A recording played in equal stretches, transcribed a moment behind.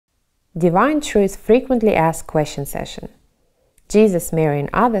Divine Truth Frequently Asked Question Session. Jesus, Mary and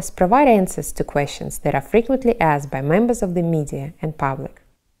others provide answers to questions that are frequently asked by members of the media and public.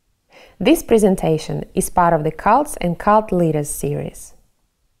 This presentation is part of the Cults and Cult Leaders series.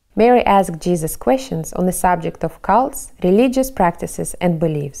 Mary asked Jesus questions on the subject of cults, religious practices and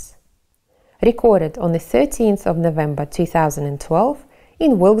beliefs. Recorded on the 13th of November 2012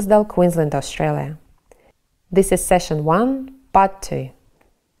 in Wilkesdale, Queensland, Australia. This is Session 1, Part 2.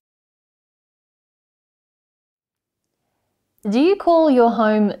 Do you call your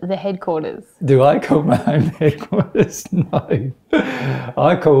home the headquarters? Do I call my home headquarters? No.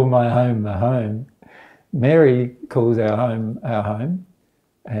 I call my home the home. Mary calls our home,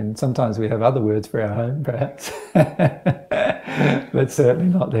 and sometimes we have other words for our home, perhaps, but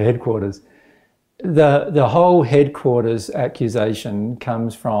certainly not the headquarters. The whole headquarters accusation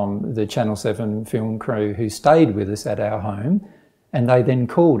comes from the Channel 7 film crew who stayed with us at our home, and they then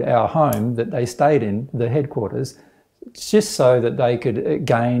called our home that they stayed in the headquarters, just so that they could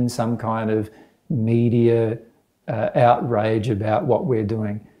gain some kind of media outrage about what we're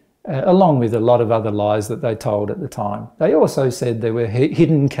doing, along with a lot of other lies that they told at the time. They also said there were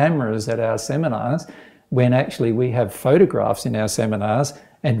hidden cameras at our seminars, when actually we have photographs in our seminars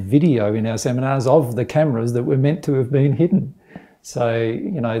and video in our seminars of the cameras that were meant to have been hidden. So,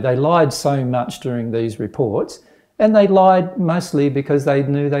 you know, they lied so much during these reports. And they lied mostly because they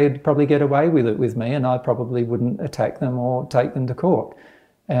knew they'd probably get away with it with me, and I probably wouldn't attack them or take them to court.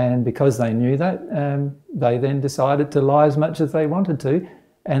 And because they knew that, they then decided to lie as much as they wanted to,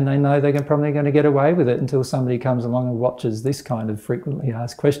 and they know they're probably going to get away with it until somebody comes along and watches this kind of frequently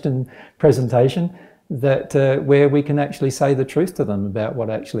asked question presentation that where we can actually say the truth to them about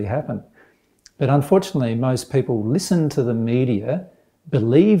what actually happened. But unfortunately, most people listen to the media,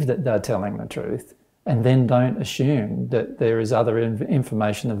 believe that they're telling the truth, and then don't assume that there is other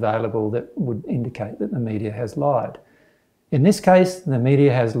information available that would indicate that the media has lied. In this case, the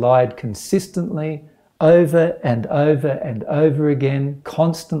media has lied consistently, over and over and over again,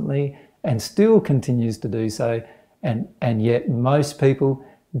 constantly, and still continues to do so, and yet most people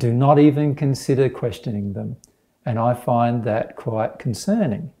do not even consider questioning them. And I find that quite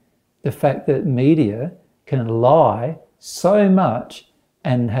concerning. The fact that media can lie so much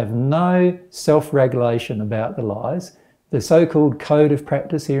and have no self-regulation about the lies. The so-called code of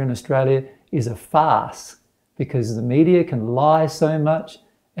practice here in Australia is a farce, because the media can lie so much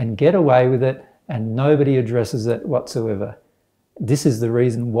and get away with it and nobody addresses it whatsoever. This is the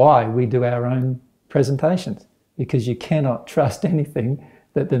reason why we do our own presentations, because you cannot trust anything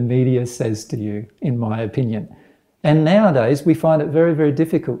that the media says to you, in my opinion. And nowadays we find it very, very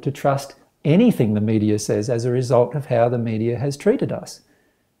difficult to trust anything the media says as a result of how the media has treated us.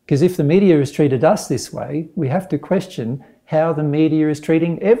 Because if the media has treated us this way, we have to question how the media is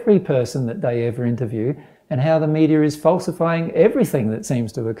treating every person that they ever interview, and how the media is falsifying everything that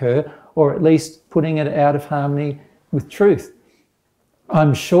seems to occur, or at least putting it out of harmony with truth.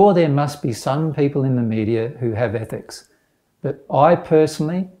 I'm sure there must be some people in the media who have ethics, but I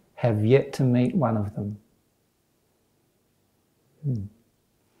personally have yet to meet one of them.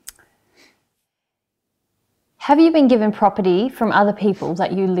 Have you been given property from other people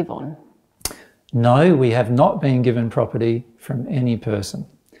that you live on? No, we have not been given property from any person.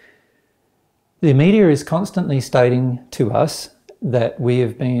 The media is constantly stating to us that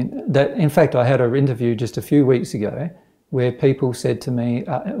in fact I had an interview just a few weeks ago where people said to me,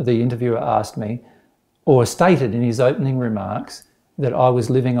 the interviewer asked me, or stated in his opening remarks, that I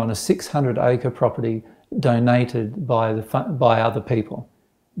was living on a 600-acre property donated by other people.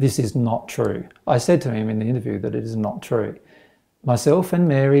 This is not true. I said to him in the interview that it is not true. Myself and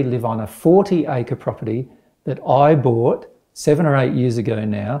Mary live on a 40-acre property that I bought 7 or 8 years ago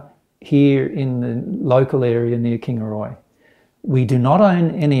now, here in the local area near Kingaroy. We do not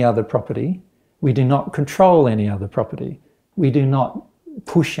own any other property. We do not control any other property. We do not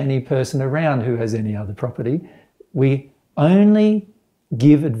push any person around who has any other property. We only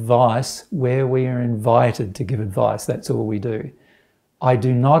give advice where we are invited to give advice. That's all we do. I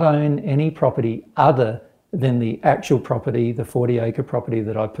do not own any property other than the actual property, the 40-acre property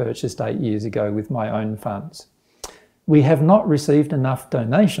that I purchased 8 years ago with my own funds. We have not received enough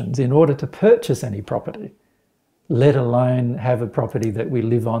donations in order to purchase any property, let alone have a property that we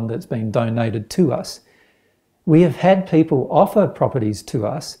live on that's been donated to us. We have had people offer properties to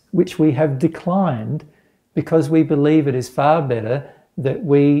us, which we have declined because we believe it is far better that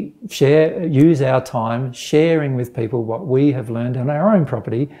we use our time sharing with people what we have learned on our own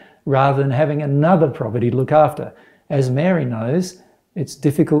property, rather than having another property to look after. As Mary knows, It's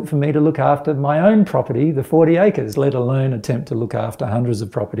difficult for me to look after my own property, the 40 acres, let alone attempt to look after hundreds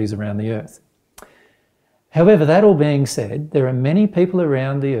of properties around the earth. However, that all being said, there are many people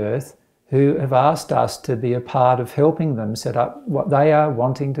around the earth who have asked us to be a part of helping them set up what they are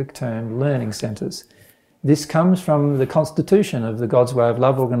wanting to term learning centres. This comes from the constitution of the God's Way of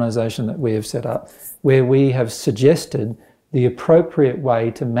Love organisation that we have set up, where we have suggested the appropriate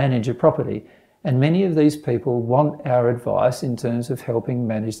way to manage a property. And many of these people want our advice in terms of helping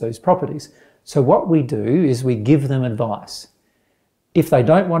manage those properties. So what we do is we give them advice. If they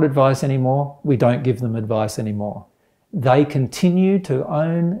don't want advice anymore, we don't give them advice anymore. They continue to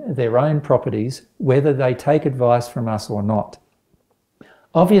own their own properties, whether they take advice from us or not.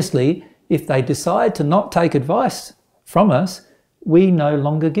 Obviously, if they decide to not take advice from us, we no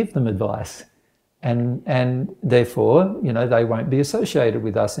longer give them advice. And therefore, they won't be associated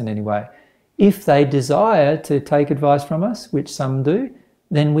with us in any way. If they desire to take advice from us, which some do,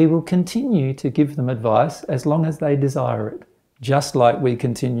 then we will continue to give them advice as long as they desire it, just like we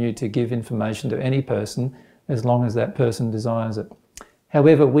continue to give information to any person as long as that person desires it.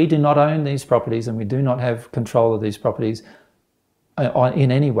 However, we do not own these properties and we do not have control of these properties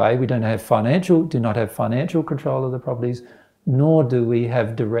in any way. We do not have financial control of the properties, nor do we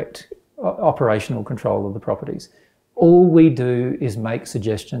have direct operational control of the properties. All we do is make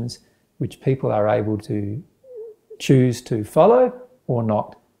suggestions which people are able to choose to follow or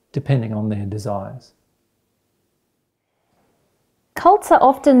not, depending on their desires. Cults are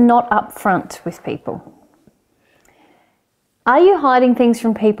often not upfront with people. Are you hiding things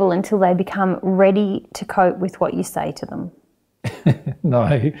from people until they become ready to cope with what you say to them?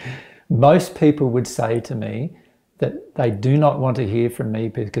 No. Most people would say to me that they do not want to hear from me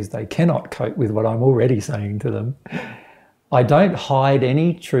because they cannot cope with what I'm already saying to them. I don't hide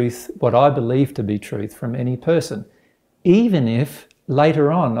any truth, what I believe to be truth, from any person, even if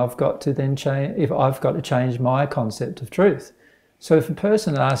later on I've got to change my concept of truth. So if a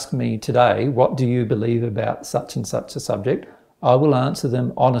person asks me today, what do you believe about such and such a subject? I will answer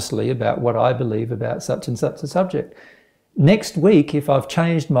them honestly about what I believe about such and such a subject. Next week, if I've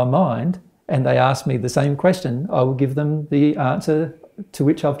changed my mind and they ask me the same question, I will give them the answer to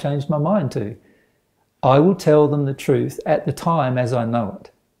which I've changed my mind to. I will tell them the truth at the time as I know it.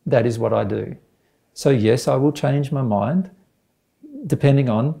 That is what I do. So yes, I will change my mind depending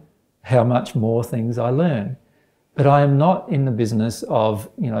on how much more things I learn. But I am not in the business of,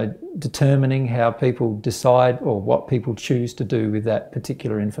 determining how people decide or what people choose to do with that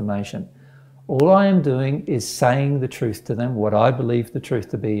particular information. All I am doing is saying the truth to them, what I believe the truth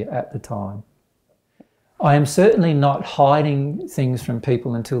to be at the time. I am certainly not hiding things from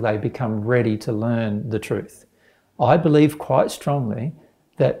people until they become ready to learn the truth. I believe quite strongly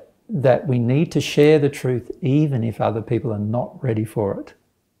that we need to share the truth even if other people are not ready for it.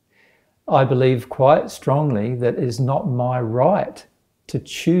 I believe quite strongly that it is not my right to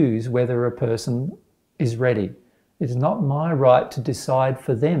choose whether a person is ready. It is not my right to decide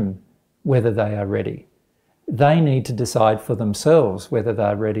for them whether they are ready. They need to decide for themselves whether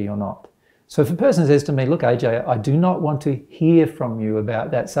they're ready or not. So if a person says to me, look, AJ, I do not want to hear from you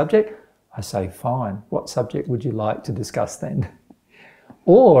about that subject, I say, fine, what subject would you like to discuss then?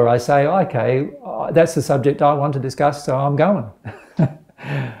 Or I say, okay, that's the subject I want to discuss, so I'm going.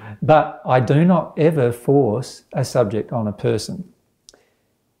 But I do not ever force a subject on a person.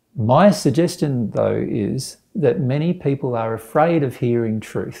 My suggestion, though, is that many people are afraid of hearing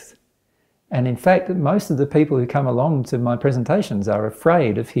truth. And in fact, most of the people who come along to my presentations are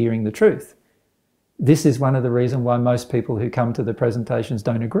afraid of hearing the truth. This is one of the reasons why most people who come to the presentations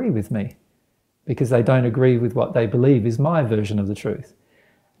don't agree with me, because they don't agree with what they believe is my version of the truth.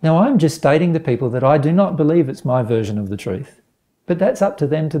 Now, I'm just stating to people that I do not believe it's my version of the truth, but that's up to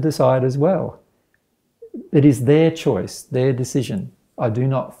them to decide as well. It is their choice, their decision. I do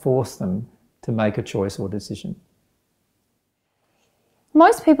not force them to make a choice or decision.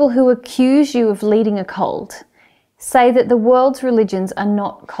 Most people who accuse you of leading a cult say that the world's religions are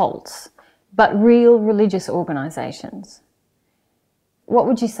not cults, but real religious organisations. What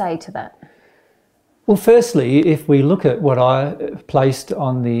would you say to that? Well, firstly, if we look at what I placed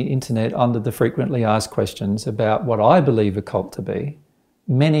on the internet under the frequently asked questions about what I believe a cult to be,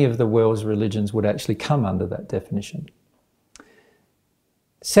 many of the world's religions would actually come under that definition.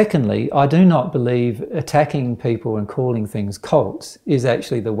 Secondly, I do not believe attacking people and calling things cults is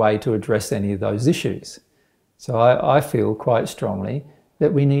actually the way to address any of those issues. So I feel quite strongly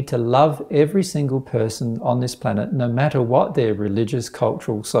that we need to love every single person on this planet, no matter what their religious,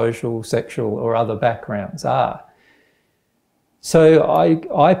 cultural, social, sexual, or other backgrounds are. So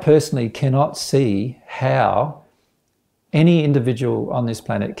I personally cannot see how any individual on this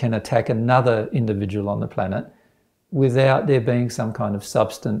planet can attack another individual on the planet without there being some kind of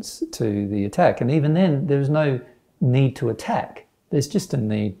substance to the attack. And even then, there's no need to attack. There's just a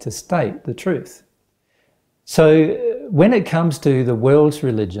need to state the truth. So when it comes to the world's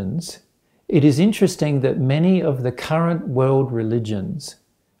religions, it is interesting that many of the current world religions,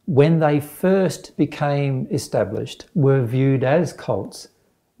 when they first became established, were viewed as cults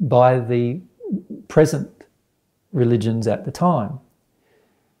by the present religions at the time.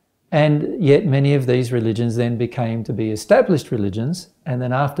 And yet many of these religions then became to be established religions, and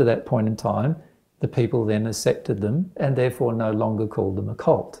then after that point in time, the people then accepted them and therefore no longer called them a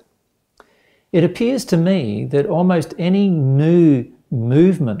cult. It appears to me that almost any new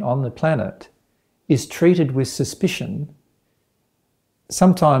movement on the planet is treated with suspicion,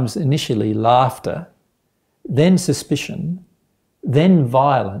 sometimes initially laughter, then suspicion, then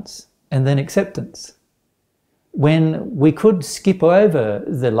violence, and then acceptance. When we could skip over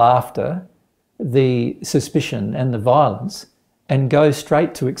the laughter, the suspicion and the violence and go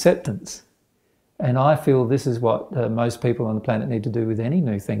straight to acceptance. And I feel this is what most people on the planet need to do with any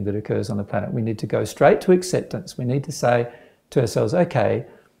new thing that occurs on the planet. We need to go straight to acceptance. We need to say to ourselves, okay,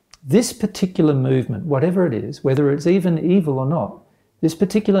 this particular movement, whatever it is, whether it's even evil or not, this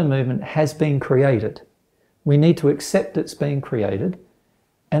particular movement has been created. We need to accept it's been created.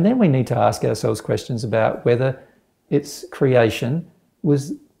 And then we need to ask ourselves questions about whether its creation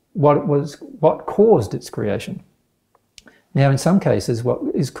was what caused its creation. Now, in some cases,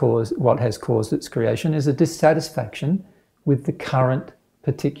 what has caused its creation is a dissatisfaction with the current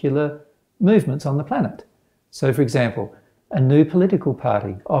particular movements on the planet. So, for example, a new political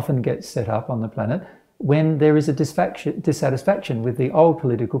party often gets set up on the planet when there is a dissatisfaction with the old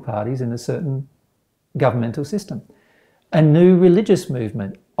political parties in a certain governmental system. A new religious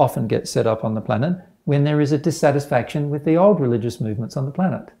movement often gets set up on the planet when there is a dissatisfaction with the old religious movements on the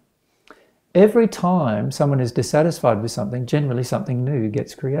planet. Every time someone is dissatisfied with something, generally something new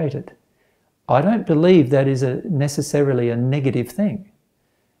gets created. I don't believe that is necessarily a negative thing.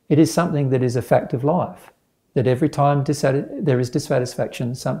 It is something that is a fact of life, that every time there is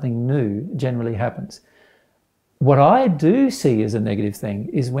dissatisfaction, something new generally happens. What I do see as a negative thing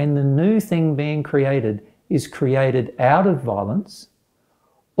is when the new thing being created is created out of violence,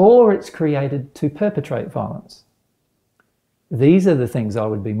 or it's created to perpetrate violence. These are the things I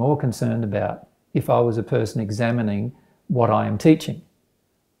would be more concerned about if I was a person examining what I am teaching.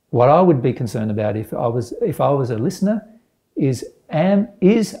 What I would be concerned about if I was a listener is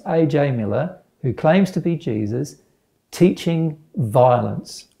A.J. Miller, who claims to be Jesus, teaching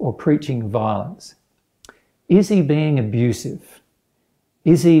violence or preaching violence? Is he being abusive?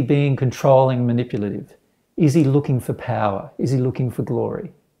 Is he being controlling, manipulative? Is he looking for power? Is he looking for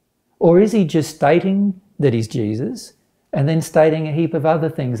glory? Or is he just stating that he's Jesus and then stating a heap of other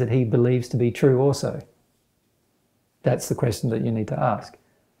things that he believes to be true also? That's the question that you need to ask.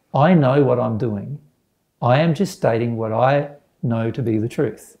 I know what I'm doing. I am just stating what I know to be the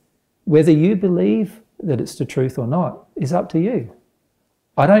truth. Whether you believe that it's the truth or not is up to you.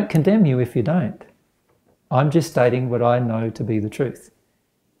 I don't condemn you if you don't. I'm just stating what I know to be the truth.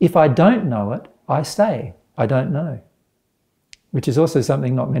 If I don't know it, I say I don't know, which is also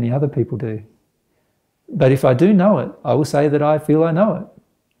something not many other people do. But if I do know it, I will say that I feel I know it.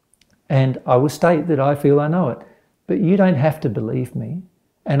 And I will state that I feel I know it. But you don't have to believe me.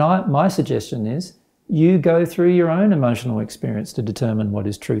 And my suggestion is you go through your own emotional experience to determine what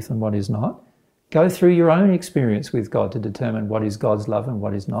is truth and what is not. Go through your own experience with God to determine what is God's love and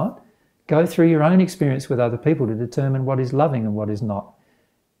what is not. Go through your own experience with other people to determine what is loving and what is not.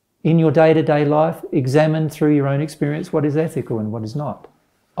 In your day-to-day life, examine through your own experience what is ethical and what is not.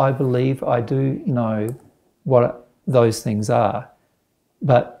 I believe I do know what those things are,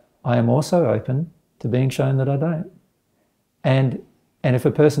 but I am also open to being shown that I don't. And if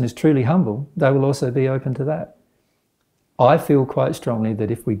a person is truly humble, they will also be open to that. I feel quite strongly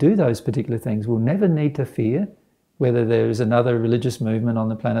that if we do those particular things, we'll never need to fear whether there is another religious movement on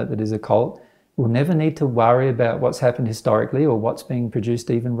the planet that is a cult. We'll never need to worry about what's happened historically or what's being produced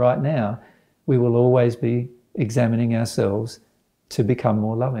even right now. We will always be examining ourselves to become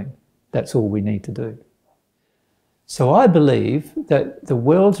more loving. That's all we need to do. So I believe that the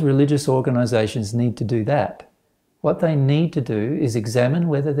world's religious organisations need to do that. What they need to do is examine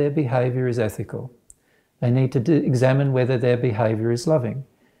whether their behaviour is ethical. They need to examine whether their behaviour is loving.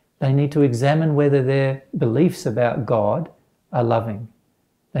 They need to examine whether their beliefs about God are loving.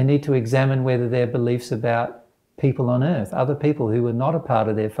 They need to examine whether their beliefs about people on earth, other people who are not a part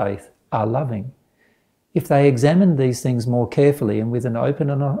of their faith, are loving. If they examine these things more carefully and with an open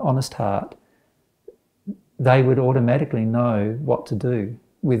and honest heart, they would automatically know what to do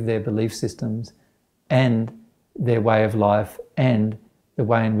with their belief systems and their way of life and the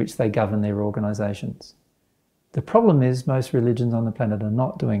way in which they govern their organisations. The problem is most religions on the planet are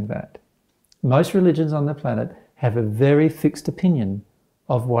not doing that. Most religions on the planet have a very fixed opinion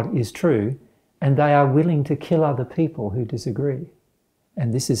of what is true, and they are willing to kill other people who disagree.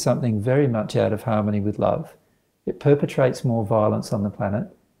 And this is something very much out of harmony with love. It perpetrates more violence on the planet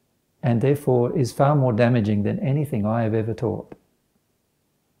and therefore is far more damaging than anything I have ever taught.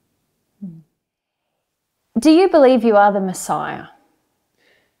 Do you believe you are the Messiah?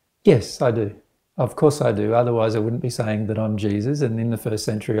 Yes, I do. Of course I do. Otherwise I wouldn't be saying that I'm Jesus, and in the first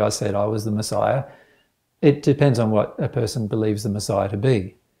century I said I was the Messiah. It depends on what a person believes the Messiah to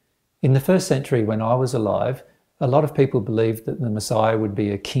be. In the first century when I was alive, a lot of people believed that the Messiah would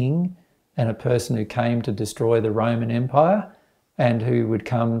be a king and a person who came to destroy the Roman Empire and who would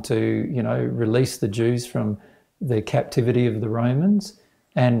come to, release the Jews from the captivity of the Romans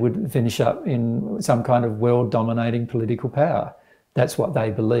and would finish up in some kind of world-dominating political power. That's what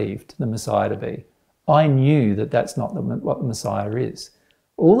they believed the Messiah to be. I knew that that's not what the Messiah is.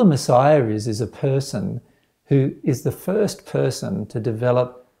 All the Messiah is a person who is the first person to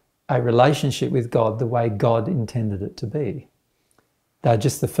develop a relationship with God the way God intended it to be. They're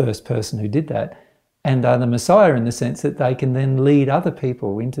just the first person who did that. And they're the Messiah in the sense that they can then lead other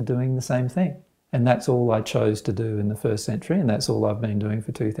people into doing the same thing. And that's all I chose to do in the first century, and that's all I've been doing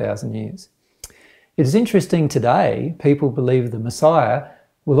for 2,000 years. It is interesting today, people believe the Messiah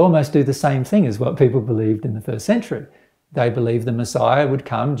will almost do the same thing as what people believed in the first century. They believe the Messiah would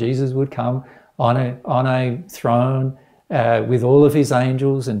come, Jesus would come on a throne with all of his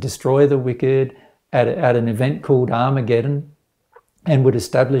angels and destroy the wicked at an event called Armageddon, and would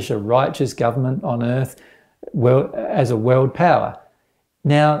establish a righteous government on earth as a world power.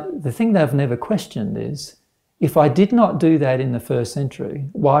 Now, the thing they've never questioned is, if I did not do that in the first century,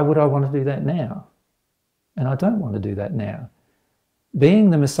 why would I want to do that now? And I don't want to do that now.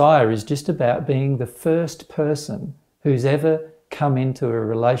 Being the Messiah is just about being the first person who's ever come into a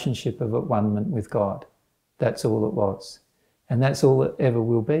relationship of at-one-ment with God. That's all it was. And that's all it ever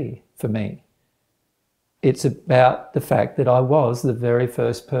will be for me. It's about the fact that I was the very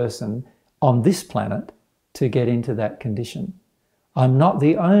first person on this planet to get into that condition. I'm not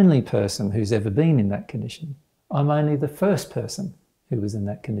the only person who's ever been in that condition. I'm only the first person who was in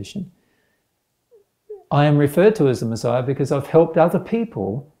that condition. I am referred to as the Messiah because I've helped other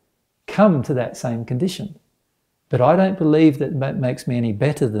people come to that same condition. But I don't believe that makes me any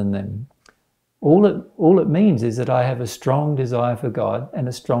better than them. All it means is that I have a strong desire for God and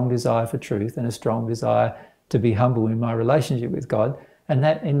a strong desire for truth and a strong desire to be humble in my relationship with God. And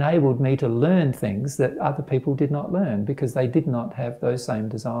that enabled me to learn things that other people did not learn because they did not have those same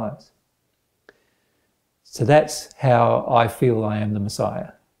desires. So that's how I feel I am the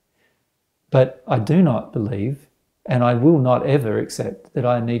Messiah. But I do not believe, and I will not ever accept, that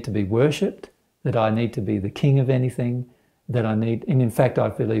I need to be worshipped, that I need to be the king of anything, that I need, and in fact I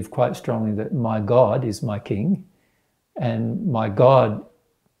believe quite strongly that my God is my king, and my God,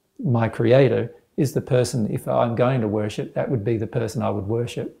 my creator, is the person, if I'm going to worship, that would be the person I would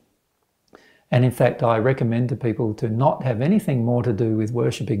worship. And in fact I recommend to people to not have anything more to do with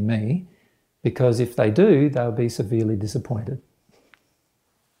worshipping me, because if they do, they'll be severely disappointed.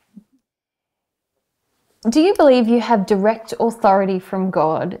 Do you believe you have direct authority from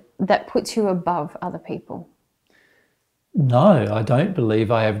God that puts you above other people? No, I don't believe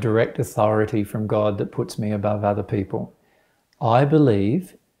I have direct authority from God that puts me above other people. I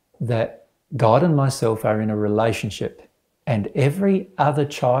believe that God and myself are in a relationship, and every other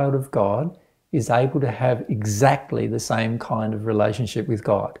child of God is able to have exactly the same kind of relationship with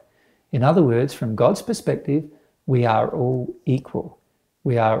God. In other words, from God's perspective, we are all equal.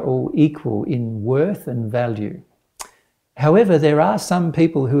 We are all equal in worth and value. However, there are some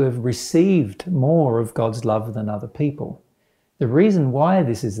people who have received more of God's love than other people. The reason why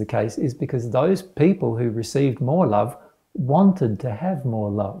this is the case is because those people who received more love wanted to have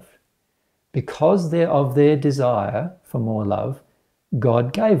more love. Because of their desire for more love,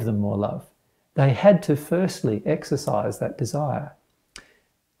 God gave them more love. They had to firstly exercise that desire.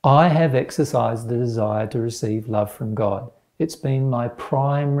 I have exercised the desire to receive love from God. It's been my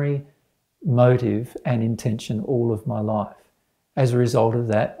primary motive and intention all of my life. As a result of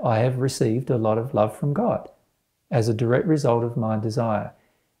that, I have received a lot of love from God as a direct result of my desire.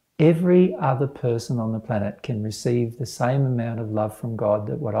 Every other person on the planet can receive the same amount of love from God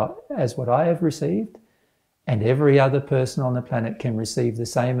as what I have received, and every other person on the planet can receive the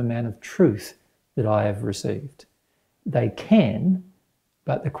same amount of truth that I have received. They can,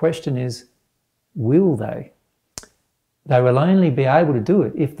 but the question is, will they? They will only be able to do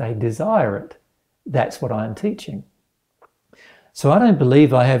it if they desire it. That's what I'm teaching. So I don't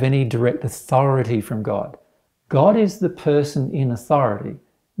believe I have any direct authority from God. God is the person in authority.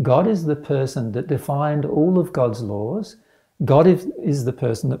 God is the person that defined all of God's laws. God is the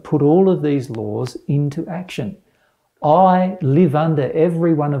person that put all of these laws into action. I live under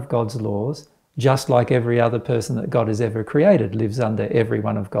every one of God's laws, just like every other person that God has ever created lives under every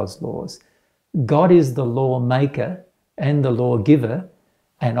one of God's laws. God is the law maker and the law giver,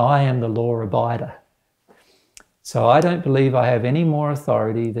 and I am the law abider. So I don't believe I have any more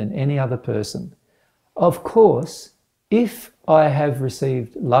authority than any other person. Of course, if I have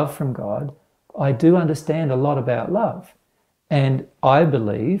received love from God, I do understand a lot about love. And I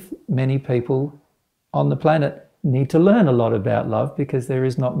believe many people on the planet need to learn a lot about love because there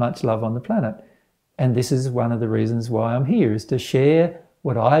is not much love on the planet. And this is one of the reasons why I'm here, is to share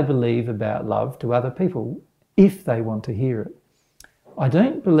what I believe about love to other people if they want to hear it. I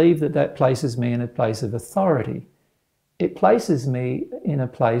don't believe that that places me in a place of authority. It places me in a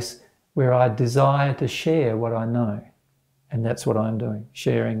place where I desire to share what I know. And that's what I'm doing,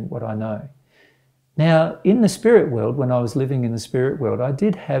 sharing what I know. Now, in the spirit world, when I was living in the spirit world, I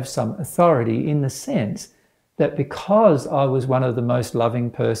did have some authority in the sense that because I was one of the most loving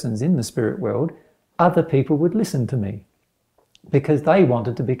persons in the spirit world, other people would listen to me because they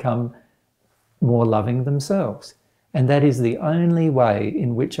wanted to become more loving themselves. And that is the only way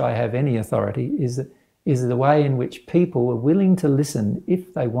in which I have any authority, is the way in which people are willing to listen,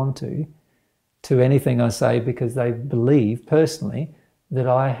 if they want to anything I say, because they believe personally that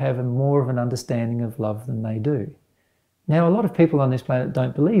I have more of an understanding of love than they do. Now, a lot of people on this planet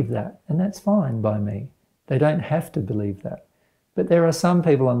don't believe that, and that's fine by me. They don't have to believe that. But there are some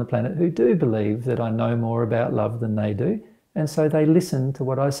people on the planet who do believe that I know more about love than they do, and so they listen to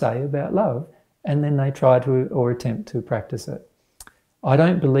what I say about love, and then they try to or attempt to practice it. I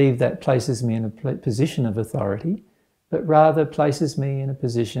don't believe that places me in a position of authority, but rather places me in a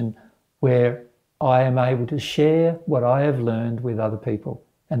position where I am able to share what I have learned with other people,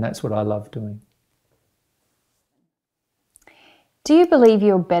 and that's what I love doing. Do you believe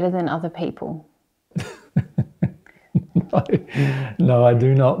you're better than other people? No, I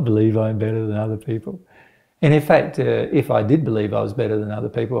do not believe I'm better than other people. And in fact, if I did believe I was better than other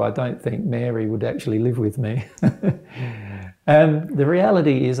people, I don't think Mary would actually live with me. The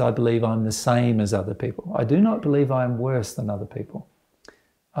reality is I believe I'm the same as other people. I do not believe I'm worse than other people.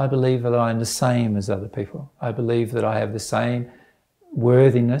 I believe that I'm the same as other people. I believe that I have the same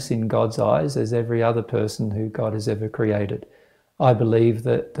worthiness in God's eyes as every other person who God has ever created. I believe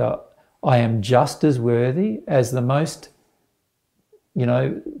that I am just as worthy as the most,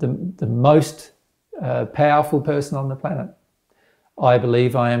 the most powerful person on the planet. I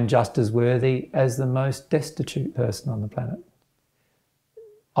believe I am just as worthy as the most destitute person on the planet.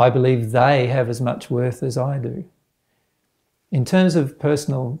 I believe they have as much worth as I do. In terms of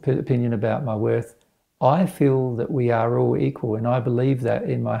personal opinion about my worth, I feel that we are all equal, and I believe that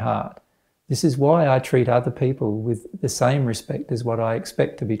in my heart. This is why I treat other people with the same respect as what I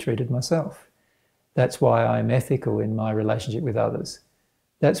expect to be treated myself. That's why I'm ethical in my relationship with others.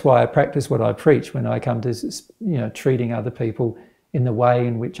 That's why I practice what I preach when I come to, treating other people in the way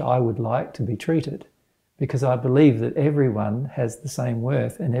in which I would like to be treated. Because I believe that everyone has the same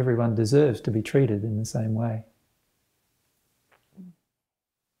worth and everyone deserves to be treated in the same way.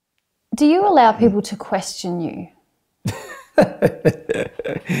 Do you allow people to question you?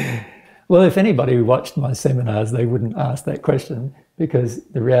 Well, if anybody watched my seminars, they wouldn't ask that question, because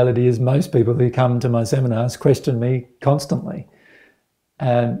the reality is most people who come to my seminars question me constantly.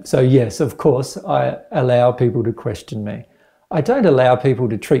 So yes, of course, I allow people to question me. I don't allow people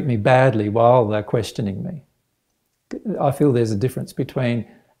to treat me badly while they're questioning me. I feel there's a difference between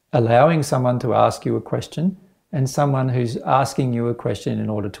allowing someone to ask you a question and someone who's asking you a question in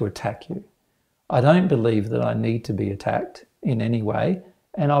order to attack you. I don't believe that I need to be attacked in any way,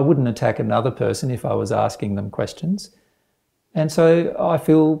 and I wouldn't attack another person if I was asking them questions. And so I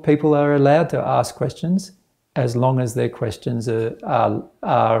feel people are allowed to ask questions as long as their questions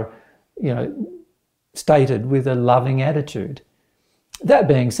are stated with a loving attitude. That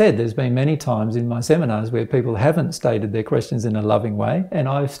being said, there's been many times in my seminars where people haven't stated their questions in a loving way, and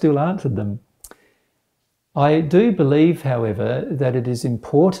I've still answered them. I do believe, however, that it is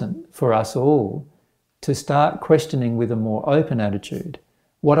important for us all to start questioning with a more open attitude.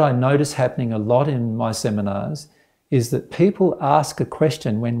 What I notice happening a lot in my seminars is that people ask a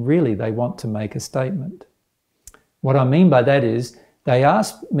question when really they want to make a statement. What I mean by that is they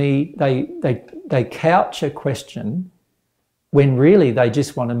ask me, they couch a question when really they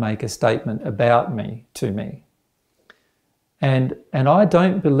just want to make a statement about me to me. And I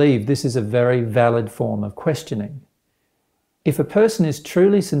don't believe this is a very valid form of questioning. If a person is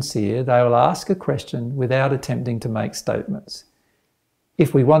truly sincere, they will ask a question without attempting to make statements.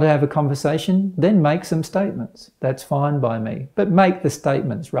 If we want to have a conversation, then make some statements. That's fine by me. But make the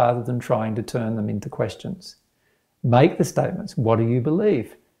statements rather than trying to turn them into questions. Make the statements. What do you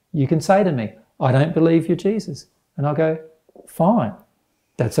believe? You can say to me, I don't believe you're Jesus. And I'll go, fine,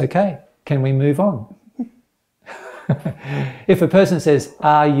 that's okay. Can we move on? If a person says,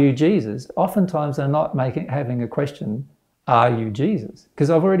 are you Jesus? Oftentimes they're not having a question, are you Jesus? Because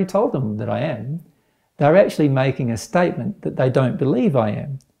I've already told them that I am. They're actually making a statement that they don't believe I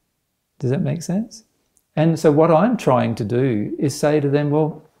am. Does that make sense? And so what I'm trying to do is say to them,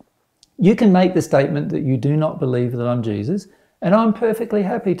 well, you can make the statement that you do not believe that I'm Jesus, and I'm perfectly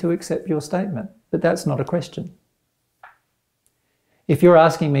happy to accept your statement, but that's not a question. If you're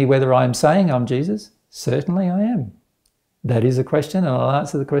asking me whether I'm saying I'm Jesus, certainly I am. That is a question, and I'll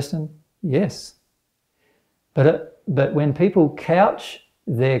answer the question, yes. But when people couch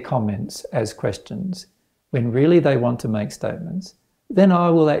their comments as questions, when really they want to make statements, then I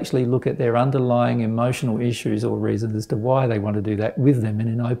will actually look at their underlying emotional issues or reasons as to why they want to do that with them in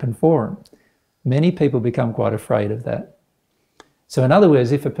an open forum. Many people become quite afraid of that. So in other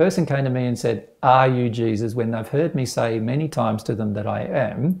words, if a person came to me and said, are you Jesus, when they've heard me say many times to them that I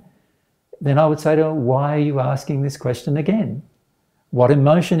am, then I would say to them, why are you asking this question again? What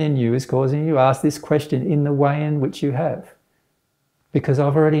emotion in you is causing you to ask this question in the way in which you have? Because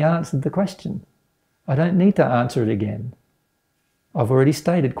I've already answered the question. I don't need to answer it again. I've already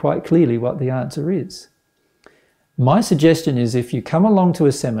stated quite clearly what the answer is. My suggestion is if you come along to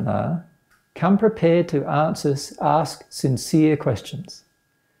a seminar, come prepared to ask sincere questions.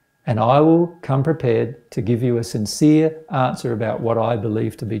 And I will come prepared to give you a sincere answer about what I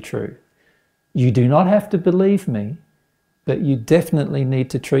believe to be true. You do not have to believe me, but you definitely need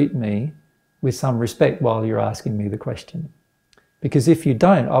to treat me with some respect while you're asking me the question. Because if you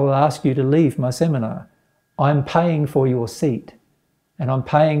don't, I will ask you to leave my seminar. I'm paying for your seat, and I'm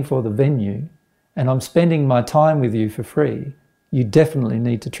paying for the venue, and I'm spending my time with you for free. You definitely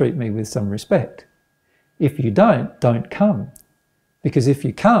need to treat me with some respect. If you don't come. Because if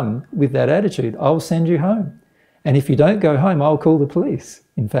you come with that attitude, I'll send you home. And if you don't go home, I'll call the police,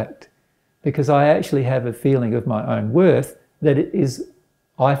 in fact. Because I actually have a feeling of my own worth that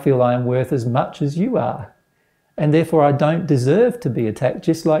I feel I am worth as much as you are. And therefore I don't deserve to be attacked,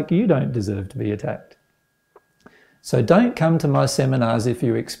 just like you don't deserve to be attacked. So don't come to my seminars if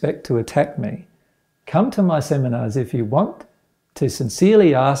you expect to attack me. Come to my seminars if you want to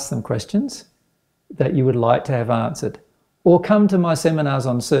sincerely ask some questions that you would like to have answered. Or come to my seminars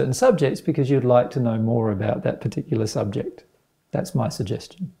on certain subjects because you'd like to know more about that particular subject. That's my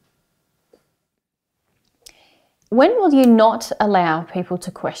suggestion. When will you not allow people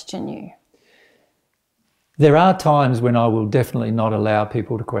to question you? There are times when I will definitely not allow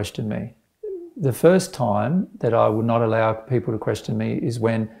people to question me. The first time that I will not allow people to question me is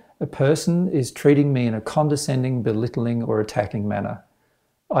when a person is treating me in a condescending, belittling or attacking manner.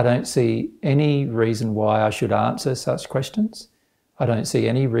 I don't see any reason why I should answer such questions. I don't see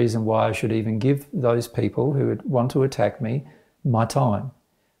any reason why I should even give those people who would want to attack me my time.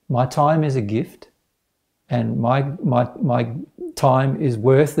 My time is a gift, and my time is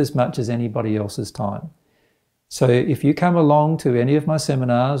worth as much as anybody else's time. So if you come along to any of my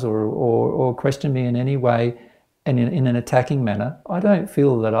seminars or question me in any way and in an attacking manner, I don't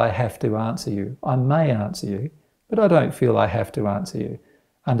feel that I have to answer you. I may answer you, but I don't feel I have to answer you.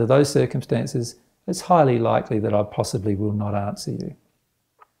 Under those circumstances, it's highly likely that I possibly will not answer you.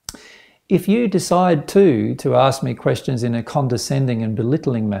 If you decide to ask me questions in a condescending and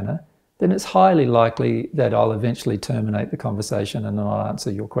belittling manner, then it's highly likely that I'll eventually terminate the conversation and I'll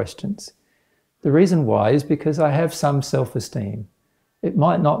answer your questions. The reason why is because I have some self-esteem. It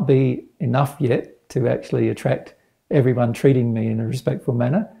might not be enough yet to actually attract everyone treating me in a respectful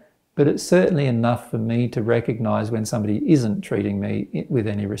manner, but it's certainly enough for me to recognise when somebody isn't treating me with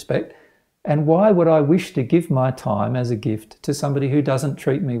any respect. And why would I wish to give my time as a gift to somebody who doesn't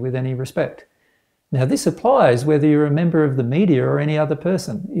treat me with any respect? Now this applies whether you're a member of the media or any other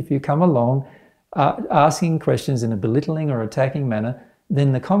person. If you come along asking questions in a belittling or attacking manner,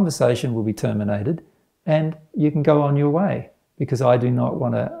 then the conversation will be terminated and you can go on your way, because I do not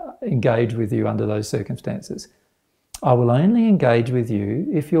want to engage with you under those circumstances. I will only engage with you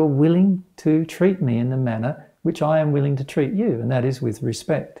if you're willing to treat me in the manner which I am willing to treat you, and that is with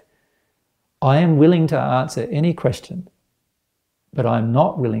respect. I am willing to answer any question, but I'm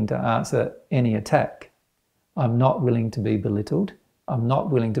not willing to answer any attack. I'm not willing to be belittled. I'm not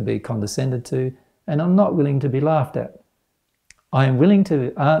willing to be condescended to, and I'm not willing to be laughed at. I am willing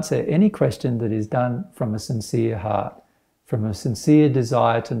to answer any question that is done from a sincere heart, from a sincere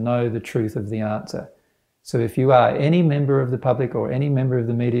desire to know the truth of the answer. So if you are any member of the public or any member of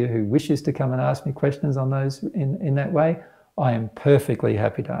the media who wishes to come and ask me questions on those in that way, I am perfectly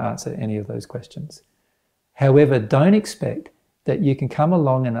happy to answer any of those questions. However, don't expect that you can come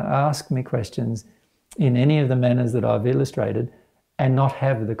along and ask me questions in any of the manners that I've illustrated and not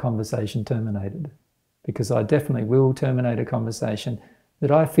have the conversation terminated. Because I definitely will terminate a conversation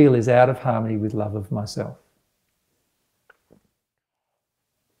that I feel is out of harmony with love of myself.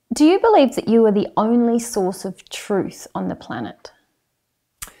 Do you believe that you are the only source of truth on the planet?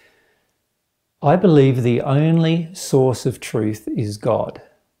 I believe the only source of truth is God.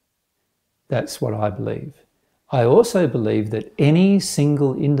 That's what I believe. I also believe that any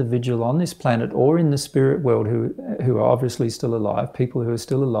single individual on this planet or in the spirit world who are obviously still alive, people who are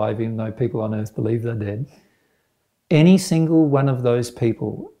still alive even though people on earth believe they're dead, any single one of those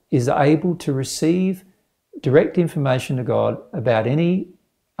people is able to receive direct information to God about any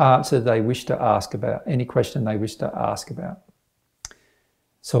answer they wish to ask about, any question they wish to ask about.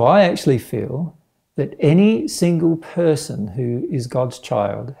 So I actually feel that any single person who is God's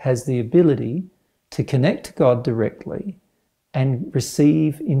child has the ability to connect to God directly and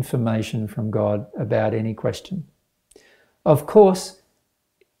receive information from God about any question. Of course,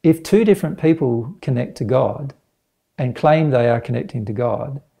 if two different people connect to God and claim they are connecting to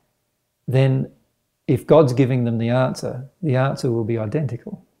God, then if God's giving them the answer will be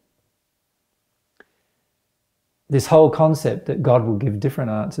identical. This whole concept that God will give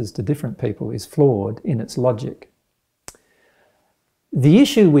different answers to different people is flawed in its logic. The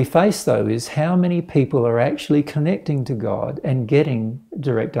issue we face, though, is how many people are actually connecting to God and getting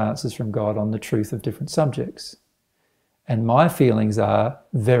direct answers from God on the truth of different subjects. And my feelings are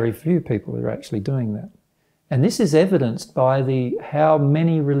very few people are actually doing that. And this is evidenced by how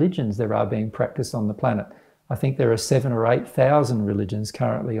many religions there are being practiced on the planet. I think there are 7,000 or 8,000 religions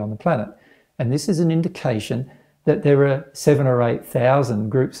currently on the planet. And this is an indication that there are 7,000 or 8,000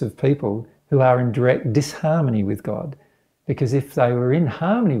 groups of people who are in direct disharmony with God. Because if they were in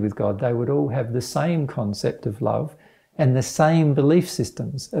harmony with God, they would all have the same concept of love and the same belief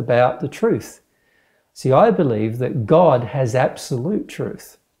systems about the truth. See, I believe that God has absolute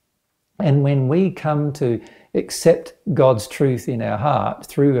truth. And when we come to accept God's truth in our heart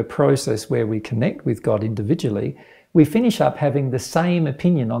through a process where we connect with God individually, we finish up having the same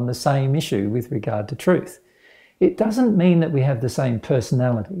opinion on the same issue with regard to truth. It doesn't mean that we have the same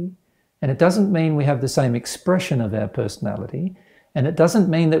personality, and it doesn't mean we have the same expression of our personality, and it doesn't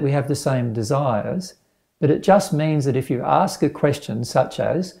mean that we have the same desires, but it just means that if you ask a question such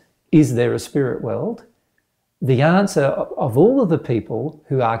as, is there a spirit world? The answer of all of the people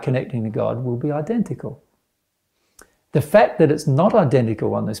who are connecting to God will be identical. The fact that it's not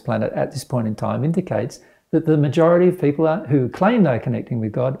identical on this planet at this point in time indicates that the majority of people who claim they're connecting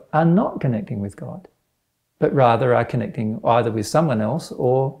with God are not connecting with God, but rather are connecting either with someone else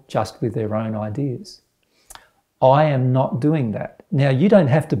or just with their own ideas. I am not doing that. Now, you don't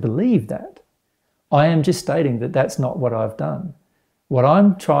have to believe that. I am just stating that that's not what I've done. What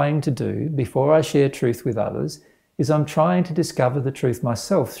I'm trying to do before I share truth with others is I'm trying to discover the truth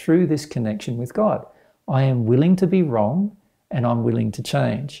myself through this connection with God. I am willing to be wrong and I'm willing to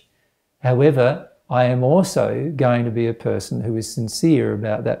change. However, I am also going to be a person who is sincere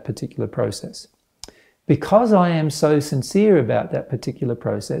about that particular process. Because I am so sincere about that particular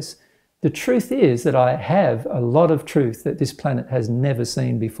process, the truth is that I have a lot of truth that this planet has never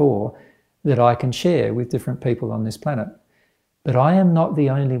seen before that I can share with different people on this planet. But I am not the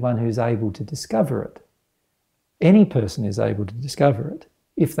only one who's able to discover it. Any person is able to discover it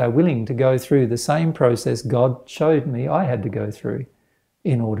if they're willing to go through the same process God showed me I had to go through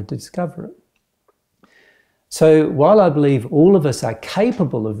in order to discover it. So while I believe all of us are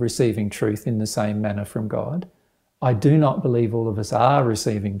capable of receiving truth in the same manner from God, I do not believe all of us are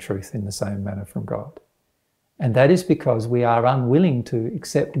receiving truth in the same manner from God. And that is because we are unwilling to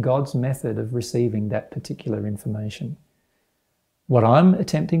accept God's method of receiving that particular information. What I'm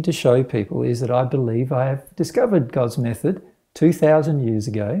attempting to show people is that I believe I have discovered God's method 2,000 years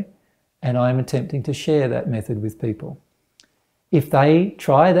ago, and I'm attempting to share that method with people. If they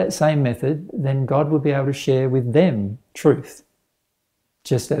try that same method, then God will be able to share with them truth,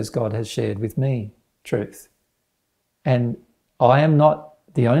 just as God has shared with me truth. And I am not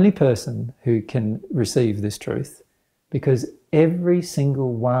the only person who can receive this truth, because every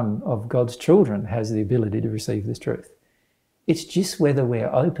single one of God's children has the ability to receive this truth. It's just whether we're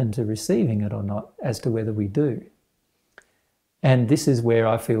open to receiving it or not as to whether we do. And this is where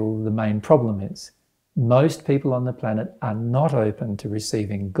I feel the main problem is. Most people on the planet are not open to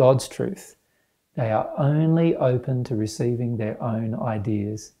receiving God's truth. They are only open to receiving their own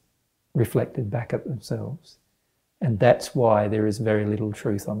ideas reflected back at themselves. And that's why there is very little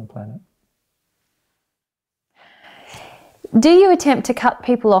truth on the planet. Do you attempt to cut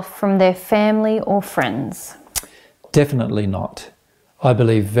people off from their family or friends? Definitely not. I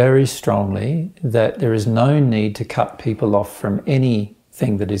believe very strongly that there is no need to cut people off from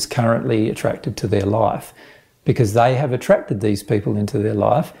anything that is currently attracted to their life, because they have attracted these people into their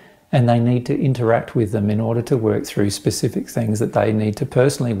life and they need to interact with them in order to work through specific things that they need to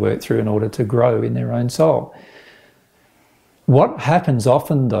personally work through in order to grow in their own soul. What happens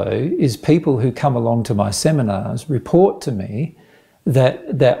often, though, is people who come along to my seminars report to me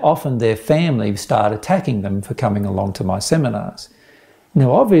that often their family start attacking them for coming along to my seminars.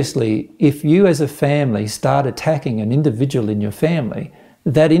 Now, obviously, if you as a family start attacking an individual in your family,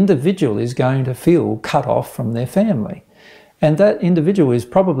 that individual is going to feel cut off from their family. And that individual is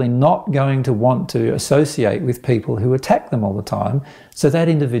probably not going to want to associate with people who attack them all the time, so that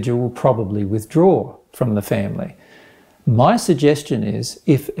individual will probably withdraw from the family. My suggestion is,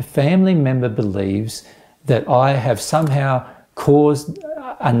 if a family member believes that I have somehow caused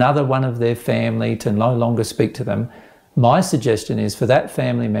another one of their family to no longer speak to them, my suggestion is for that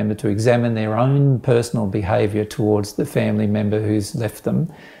family member to examine their own personal behaviour towards the family member who's left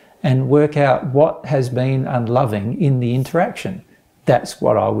them and work out what has been unloving in the interaction. That's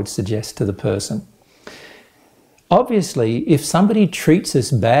what I would suggest to the person. Obviously, if somebody treats us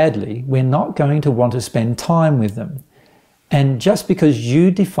badly, we're not going to want to spend time with them. And just because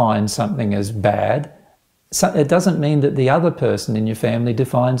you define something as bad, it doesn't mean that the other person in your family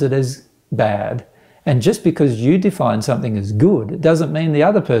defines it as bad. And just because you define something as good, it doesn't mean the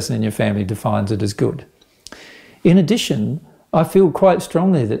other person in your family defines it as good. In addition, I feel quite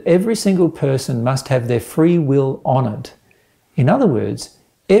strongly that every single person must have their free will honoured. In other words,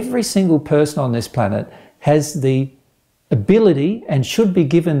 every single person on this planet has the ability and should be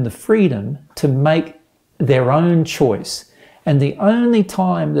given the freedom to make their own choice. And the only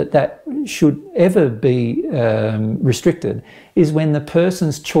time that should ever be restricted is when the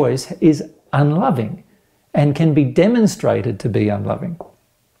person's choice is unloving and can be demonstrated to be unloving.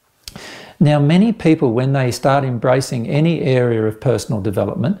 Now, many people, when they start embracing any area of personal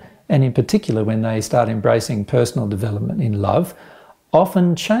development, and in particular when they start embracing personal development in love,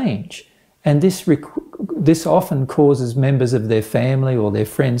 often change. And this often causes members of their family or their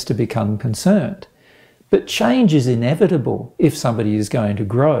friends to become concerned. But change is inevitable if somebody is going to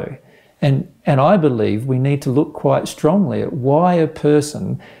grow. And I believe we need to look quite strongly at why a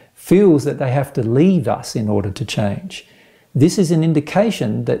person feels that they have to leave us in order to change. This is an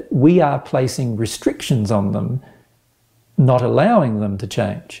indication that we are placing restrictions on them, not allowing them to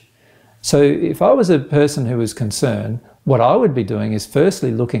change. So if I was a person who was concerned, what I would be doing is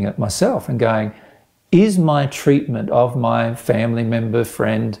firstly looking at myself and going, is my treatment of my family member,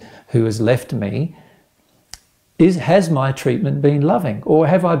 friend who has left me, has my treatment been loving? Or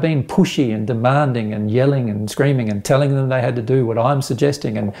have I been pushy and demanding and yelling and screaming and telling them they had to do what I'm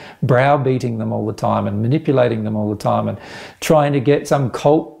suggesting and browbeating them all the time and manipulating them all the time and trying to get some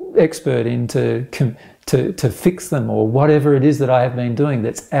cult expert in to fix them, or whatever it is that I have been doing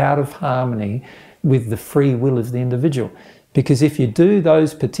that's out of harmony with the free will of the individual? Because if you do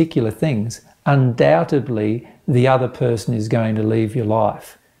those particular things, undoubtedly the other person is going to leave your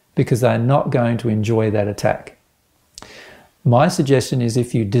life because they're not going to enjoy that attack. My suggestion is,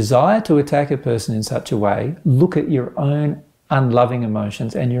 if you desire to attack a person in such a way, look at your own unloving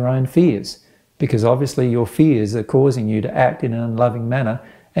emotions and your own fears, because obviously your fears are causing you to act in an unloving manner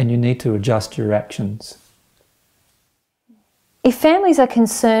and you need to adjust your actions. If families are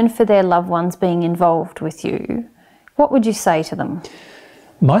concerned for their loved ones being involved with you, what would you say to them?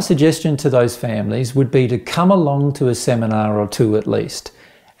 My suggestion to those families would be to come along to a seminar or two at least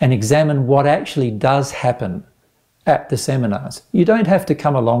and examine what actually does happen at the seminars. You don't have to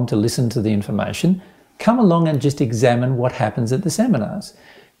come along to listen to the information. Come along and just examine what happens at the seminars.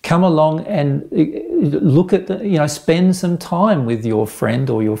 Come along and look at spend some time with your friend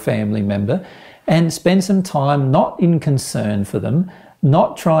or your family member, and spend some time not in concern for them,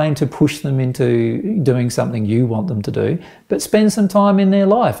 not trying to push them into doing something you want them to do, but spend some time in their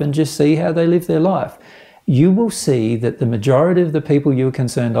life and just see how they live their life. You will see that the majority of the people you're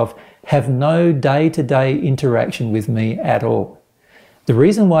concerned of have no day-to-day interaction with me at all. The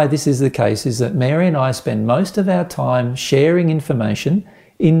reason why this is the case is that Mary and I spend most of our time sharing information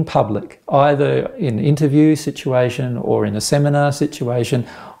in public, either in an interview situation or in a seminar situation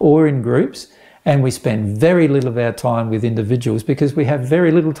or in groups, and we spend very little of our time with individuals because we have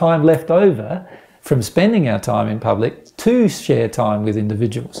very little time left over from spending our time in public to share time with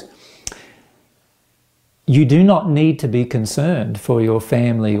individuals. You do not need to be concerned for your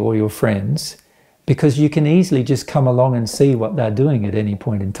family or your friends because you can easily just come along and see what they're doing at any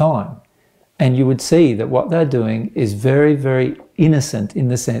point in time. And you would see that what they're doing is very, very innocent in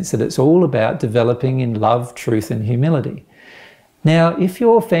the sense that it's all about developing in love, truth and humility. Now, if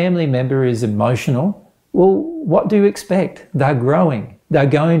your family member is emotional, well, what do you expect? They're growing. They're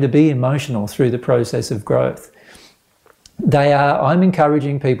going to be emotional through the process of growth. I'm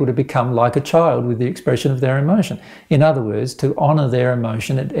encouraging people to become like a child with the expression of their emotion. In other words, to honour their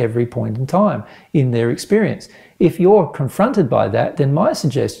emotion at every point in time in their experience. If you're confronted by that, then my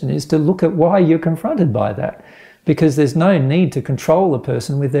suggestion is to look at why you're confronted by that. Because there's no need to control a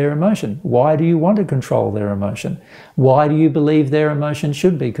person with their emotion. Why do you want to control their emotion? Why do you believe their emotion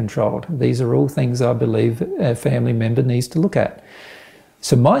should be controlled? These are all things I believe a family member needs to look at.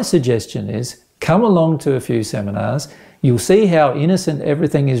 So my suggestion is, come along to a few seminars. You'll see how innocent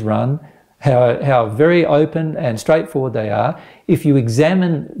everything is run, how very open and straightforward they are. If you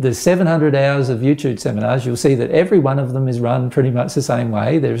examine the 700 hours of YouTube seminars, you'll see that every one of them is run pretty much the same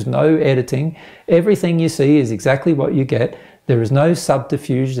way. There's no editing. Everything you see is exactly what you get. There is no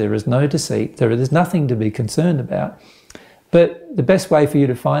subterfuge. There is no deceit. There is nothing to be concerned about. But the best way for you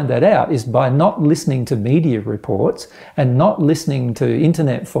to find that out is by not listening to media reports and not listening to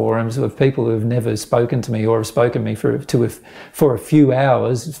internet forums of people who have never spoken to me or have spoken to me for a few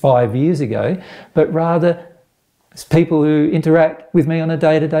hours 5 years ago, but rather people who interact with me on a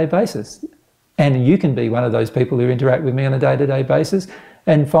day-to-day basis. And you can be one of those people who interact with me on a day-to-day basis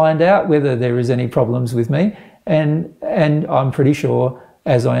and find out whether there is any problems with me. And I'm pretty sure,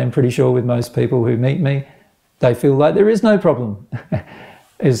 as I am pretty sure with most people who meet me, they feel like there is no problem.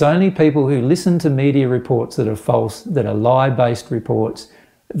 It's only people who listen to media reports that are false, that are lie-based reports,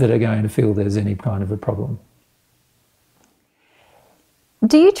 that are going to feel there's any kind of a problem.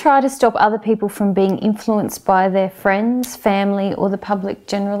 Do you try to stop other people from being influenced by their friends, family, or the public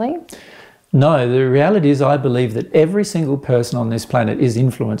generally? No, the reality is I believe that every single person on this planet is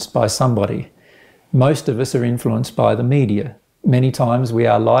influenced by somebody. Most of us are influenced by the media. Many times we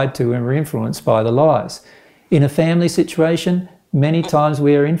are lied to and we're influenced by the lies. In a family situation, many times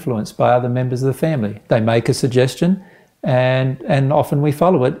we are influenced by other members of the family. They make a suggestion and often we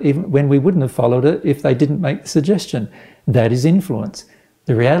follow it, even when we wouldn't have followed it if they didn't make the suggestion. That is influence.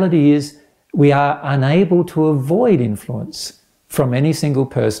 The reality is we are unable to avoid influence from any single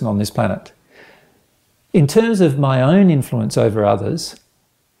person on this planet. In terms of my own influence over others,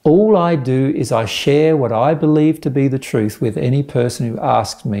 all I do is I share what I believe to be the truth with any person who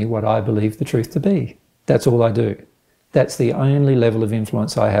asks me what I believe the truth to be. That's all I do. That's the only level of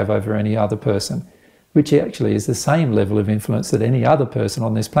influence I have over any other person, which actually is the same level of influence that any other person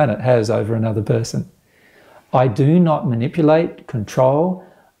on this planet has over another person. I do not manipulate, control.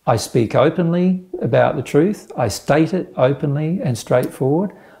 I speak openly about the truth. I state it openly and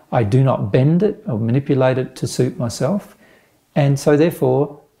straightforward. I do not bend it or manipulate it to suit myself. And so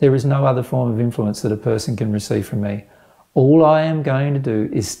therefore, there is no other form of influence that a person can receive from me. All I am going to do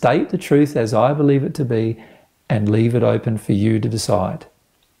is state the truth as I believe it to be and leave it open for you to decide.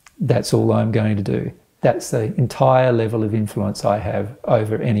 That's all I'm going to do. That's the entire level of influence I have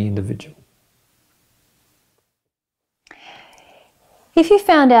over any individual. If you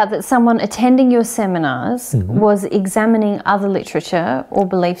found out that someone attending your seminars was examining other literature or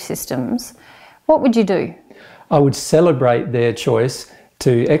belief systems, what would you do? I would celebrate their choice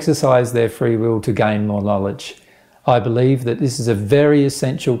to exercise their free will to gain more knowledge. I believe that this is a very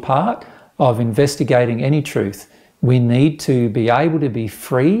essential part of investigating any truth. We need to be able to be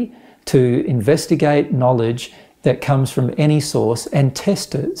free to investigate knowledge that comes from any source and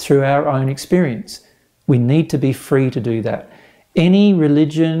test it through our own experience. We need to be free to do that. Any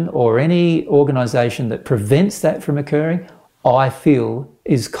religion or any organisation that prevents that from occurring, I feel,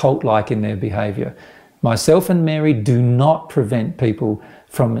 is cult-like in their behaviour. Myself and Mary do not prevent people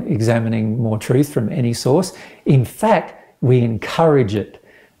from examining more truth from any source. In fact, we encourage it.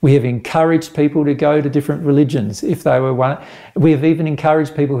 We have encouraged people to go to different religions if they were one. We have even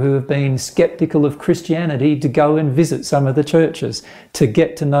encouraged people who have been sceptical of Christianity to go and visit some of the churches, to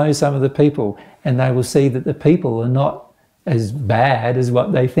get to know some of the people, and they will see that the people are not as bad as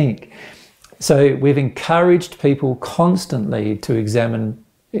what they think. So we've encouraged people constantly to examine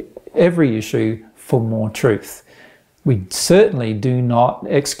every issue for more truth. We certainly do not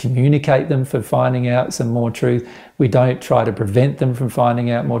excommunicate them for finding out some more truth. We don't try to prevent them from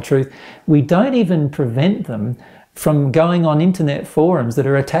finding out more truth. We don't even prevent them from going on internet forums that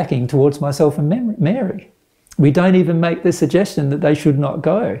are attacking towards myself and Mary. We don't even make the suggestion that they should not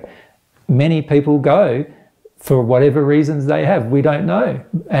go. Many people go for whatever reasons they have. We don't know.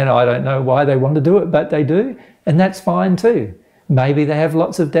 And I don't know why they want to do it, but they do. And that's fine too. Maybe they have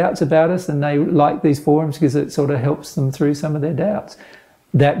lots of doubts about us and they like these forums because it sort of helps them through some of their doubts.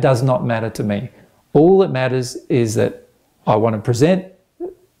 That does not matter to me. All that matters is that I want to present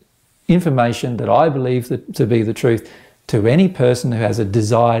information that I believe to be the truth to any person who has a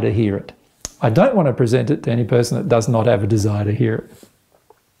desire to hear it. I don't want to present it to any person that does not have a desire to hear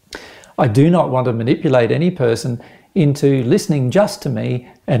it. I do not want to manipulate any person into listening just to me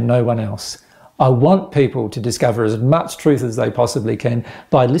and no one else. I want people to discover as much truth as they possibly can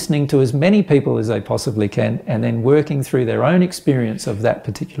by listening to as many people as they possibly can and then working through their own experience of that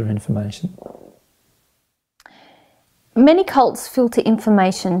particular information. Many cults filter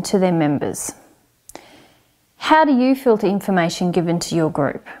information to their members. How do you filter information given to your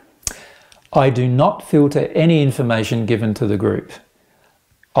group? I do not filter any information given to the group.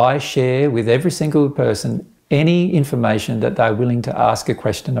 I share with every single person any information that they're willing to ask a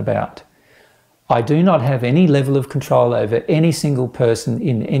question about. I do not have any level of control over any single person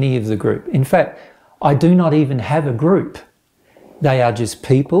in any of the group. In fact, I do not even have a group. They are just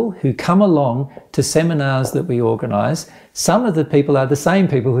people who come along to seminars that we organise. Some of the people are the same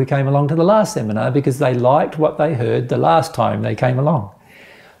people who came along to the last seminar because they liked what they heard the last time they came along.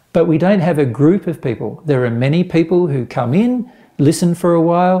 But we don't have a group of people. There are many people who come in, listen for a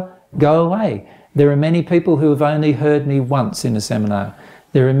while, go away. There are many people who have only heard me once in a seminar.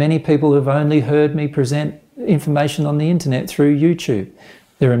 There are many people who have only heard me present information on the internet through YouTube.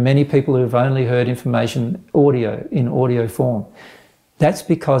 There are many people who have only heard information in audio form. That's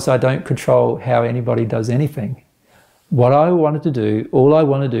because I don't control how anybody does anything. What I wanted to do, all I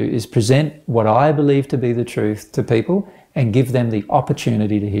want to do is present what I believe to be the truth to people and give them the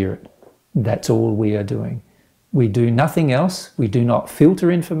opportunity to hear it. That's all we are doing. We do nothing else. We do not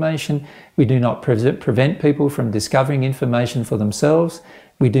filter information. We do not prevent people from discovering information for themselves.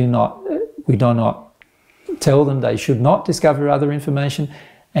 We do not tell them they should not discover other information,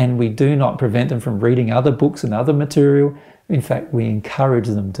 and we do not prevent them from reading other books and other material. In fact, we encourage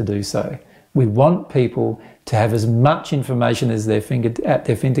them to do so. We want people to have as much information at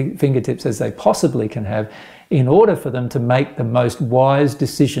their fingertips as they possibly can have in order for them to make the most wise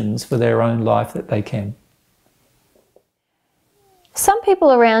decisions for their own life that they can. Some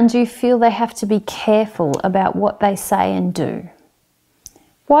people around you feel they have to be careful about what they say and do.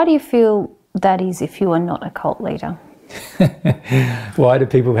 Why do you feel that is if you are not a cult leader? Why do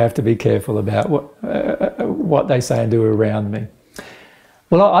people have to be careful about what they say and do around me?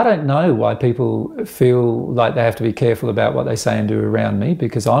 Well, I don't know why people feel like they have to be careful about what they say and do around me,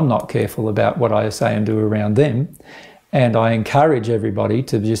 because I'm not careful about what I say and do around them. And I encourage everybody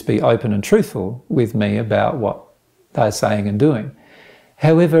to just be open and truthful with me about what they're saying and doing.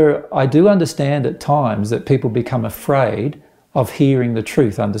 However, I do understand at times that people become afraid of hearing the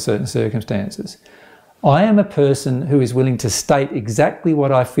truth under certain circumstances. I am a person who is willing to state exactly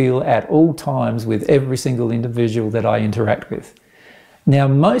what I feel at all times with every single individual that I interact with. Now,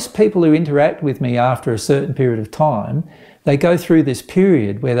 most people who interact with me after a certain period of time, they go through this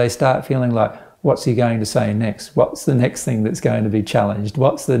period where they start feeling like, what's he going to say next? What's the next thing that's going to be challenged?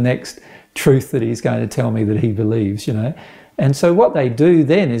 What's the next truth that he's going to tell me that he believes, you know? And so what they do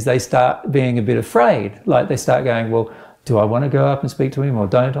then is they start being a bit afraid. Like they start going, well, do I want to go up and speak to him or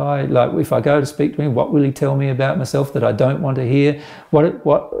don't I? Like if I go to speak to him, what will he tell me about myself that I don't want to hear? What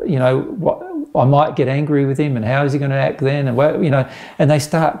I might get angry with him, and how is he going to act then? And and they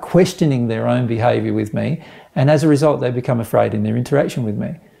start questioning their own behaviour with me, and as a result, they become afraid in their interaction with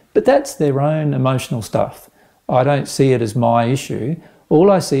me. But that's their own emotional stuff. I don't see it as my issue.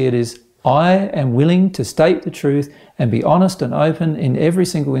 All I see it is I am willing to state the truth and be honest and open in every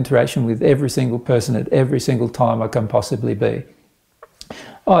single interaction with every single person at every single time I can possibly be.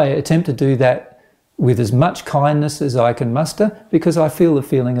 I attempt to do that with as much kindness as I can muster because I feel the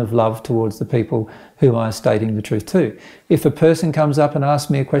feeling of love towards the people who I'm stating the truth to. If a person comes up and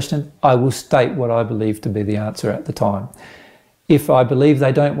asks me a question, I will state what I believe to be the answer at the time. If I believe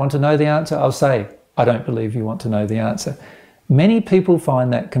they don't want to know the answer, I'll say, I don't believe you want to know the answer. Many people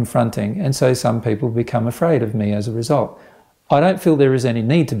find that confronting, and so some people become afraid of me as a result. I don't feel there is any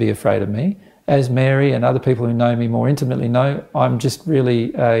need to be afraid of me. As Mary and other people who know me more intimately know, I'm just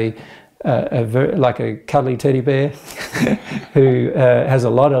really like a cuddly teddy bear who has a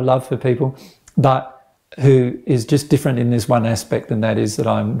lot of love for people. But who is just different in this one aspect, and that is that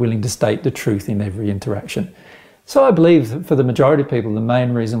I'm willing to state the truth in every interaction. So I believe that for the majority of people, the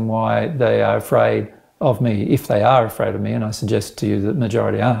main reason why they are afraid of me, if they are afraid of me, and I suggest to you that the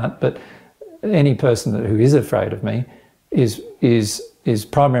majority aren't, but any person who is afraid of me is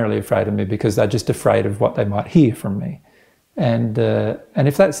primarily afraid of me because they're just afraid of what they might hear from me. And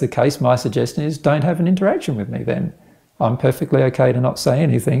if that's the case, my suggestion is don't have an interaction with me then. I'm perfectly okay to not say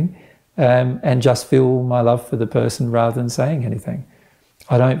anything and just feel my love for the person rather than saying anything.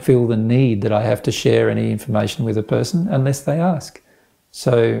 I don't feel the need that I have to share any information with a person unless they ask.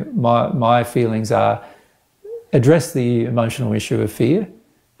 So my feelings are address the emotional issue of fear,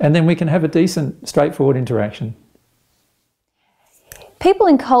 and then we can have a decent, straightforward interaction. People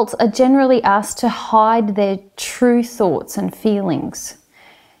in cults are generally asked to hide their true thoughts and feelings.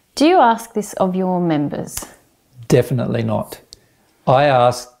 Do you ask this of your members? Definitely not. I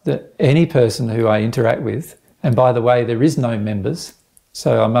ask that any person who I interact with, and by the way, there is no members,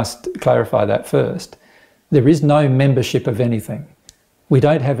 so I must clarify that first. There is no membership of anything. We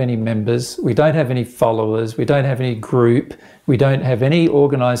don't have any members, we don't have any followers, we don't have any group, we don't have any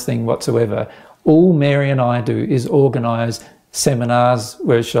organised thing whatsoever. All Mary and I do is organise seminars,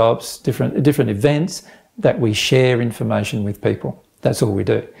 workshops, different events that we share information with people. That's all we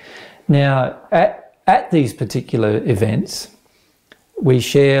do. Now, at these particular events, we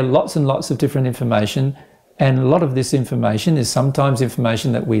share lots and lots of different information, and a lot of this information is sometimes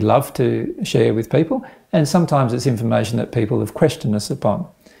information that we love to share with people, and sometimes it's information that people have questioned us upon.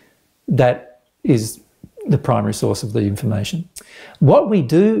 That is the primary source of the information. What we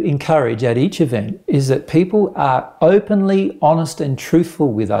do encourage at each event is that people are openly honest and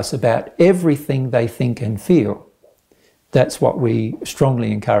truthful with us about everything they think and feel. That's what we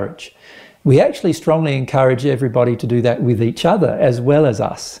strongly encourage. We actually strongly encourage everybody to do that with each other as well as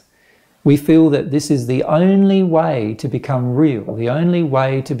us. We feel that this is the only way to become real, the only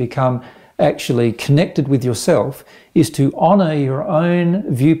way to become actually connected with yourself is to honour your own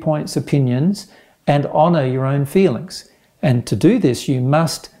viewpoints, opinions, and honour your own feelings. And to do this, you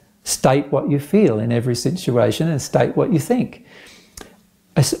must state what you feel in every situation and state what you think.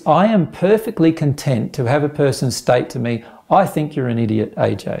 I am perfectly content to have a person state to me, I think you're an idiot,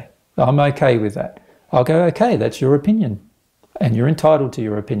 AJ. I'm okay with that. I'll go, okay, that's your opinion, and you're entitled to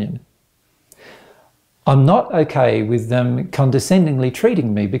your opinion. I'm not okay with them condescendingly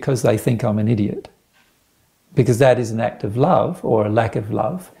treating me because they think I'm an idiot, because that is an act of love or a lack of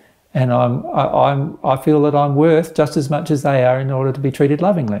love. And I feel that I'm worth just as much as they are in order to be treated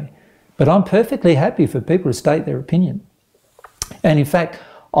lovingly. But I'm perfectly happy for people to state their opinion. And in fact,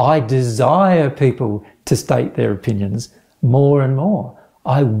 I desire people to state their opinions more and more.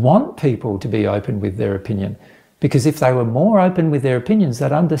 I want people to be open with their opinion, because if they were more open with their opinions,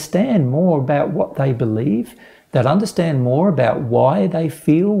 they'd understand more about what they believe, they'd understand more about why they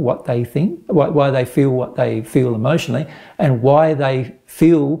feel what they think, why they feel what they feel emotionally, and why they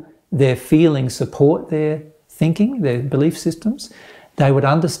feel their feelings support their thinking, their belief systems. They would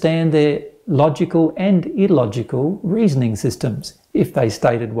understand their logical and illogical reasoning systems if they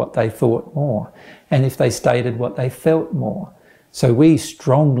stated what they thought more, and if they stated what they felt more. So we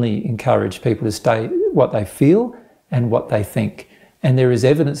strongly encourage people to state what they feel and what they think. And there is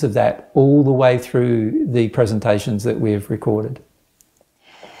evidence of that all the way through the presentations that we have recorded.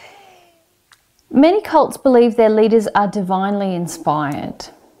 Many cults believe their leaders are divinely inspired.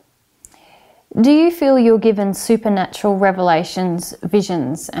 Do you feel you're given supernatural revelations,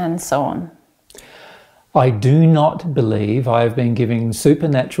 visions, and so on? I do not believe I have been given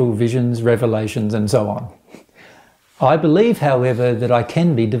supernatural visions, revelations, and so on. I believe, however, that I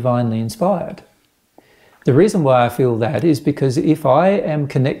can be divinely inspired. The reason why I feel that is because if I am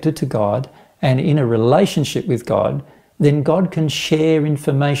connected to God and in a relationship with God, then God can share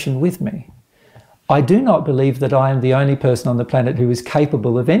information with me. I do not believe that I am the only person on the planet who is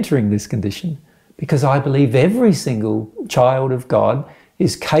capable of entering this condition, because I believe every single child of God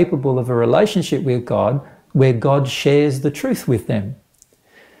is capable of a relationship with God where God shares the truth with them.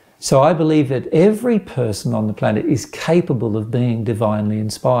 So I believe that every person on the planet is capable of being divinely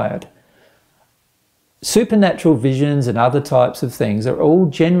inspired. Supernatural visions and other types of things are all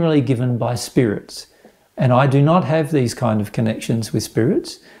generally given by spirits, and I do not have these kind of connections with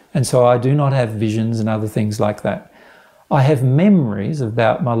spirits, and so I do not have visions and other things like that. I have memories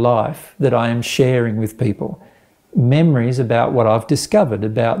about my life that I am sharing with people, memories about what I've discovered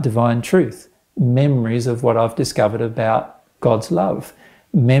about divine truth, memories of what I've discovered about God's love,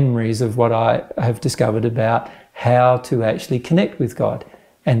 memories of what I have discovered about how to actually connect with God.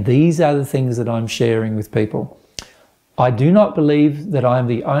 And these are the things that I'm sharing with people. I do not believe that I am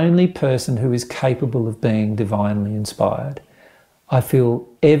the only person who is capable of being divinely inspired. I feel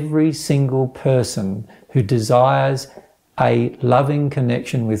every single person who desires a loving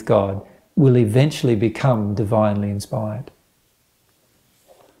connection with God will eventually become divinely inspired.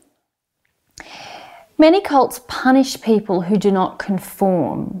 Many cults punish people who do not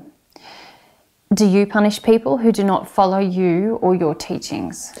conform. Do you punish people who do not follow you or your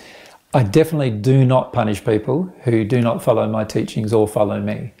teachings? I definitely do not punish people who do not follow my teachings or follow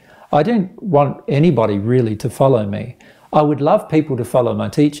me. I don't want anybody really to follow me. I would love people to follow my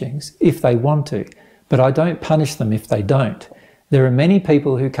teachings if they want to, but I don't punish them if they don't. There are many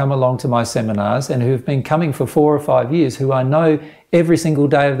people who come along to my seminars and who have been coming for 4 or 5 years who I know every single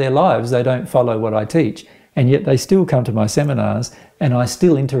day of their lives they don't follow what I teach, and yet they still come to my seminars and I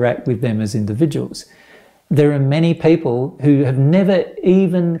still interact with them as individuals. There are many people who have never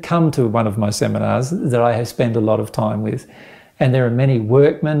even come to one of my seminars that I have spent a lot of time with. And there are many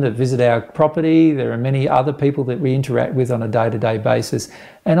workmen that visit our property. There are many other people that we interact with on a day-to-day basis.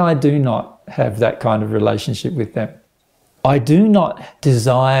 And I do not have that kind of relationship with them. I do not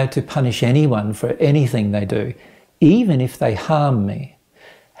desire to punish anyone for anything they do, even if they harm me.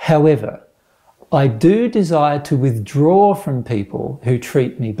 However, I do desire to withdraw from people who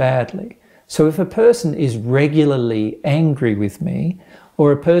treat me badly. So if a person is regularly angry with me,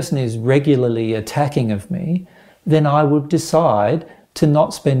 or a person is regularly attacking of me, then I would decide to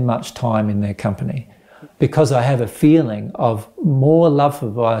not spend much time in their company, because I have a feeling of more love for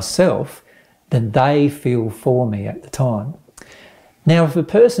myself than they feel for me at the time. Now, if a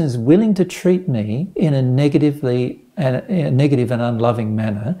person is willing to treat me in a negative and unloving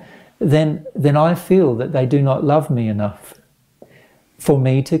manner, then I feel that they do not love me enough for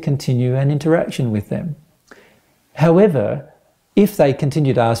me to continue an interaction with them. However, if they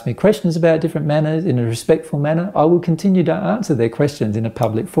continue to ask me questions about different matters in a respectful manner, I will continue to answer their questions in a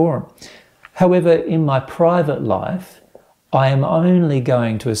public forum. However, in my private life, I am only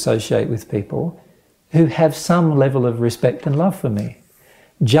going to associate with people who have some level of respect and love for me,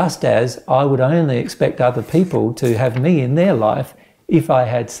 just as I would only expect other people to have me in their life if I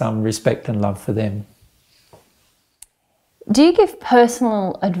had some respect and love for them. Do you give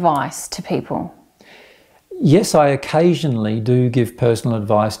personal advice to people? Yes, I occasionally do give personal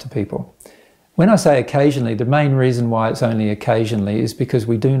advice to people. When I say occasionally, the main reason why it's only occasionally is because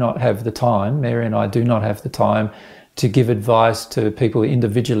we do not have the time, Mary and I do not have the time to give advice to people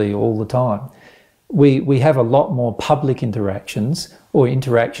individually all the time. We have a lot more public interactions or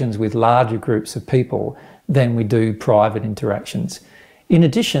interactions with larger groups of people than we do private interactions. In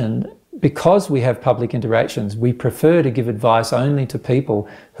addition, because we have public interactions, we prefer to give advice only to people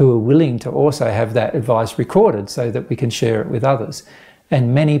who are willing to also have that advice recorded so that we can share it with others.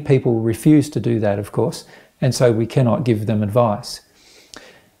 And many people refuse to do that, of course, and so we cannot give them advice.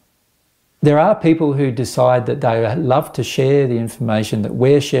 There are people who decide that they love to share the information that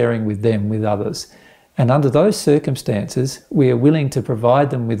we're sharing with them with others. And under those circumstances, we are willing to provide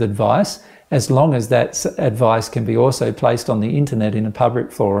them with advice, as long as that advice can be also placed on the internet in a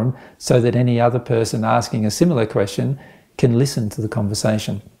public forum so that any other person asking a similar question can listen to the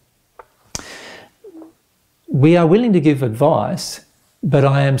conversation. We are willing to give advice, but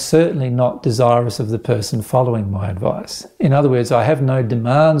I am certainly not desirous of the person following my advice. In other words, I have no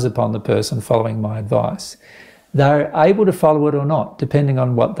demands upon the person following my advice. They're able to follow it or not, depending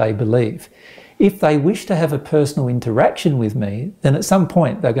on what they believe. If they wish to have a personal interaction with me, then at some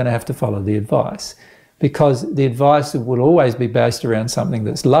point they're going to have to follow the advice, because the advice will always be based around something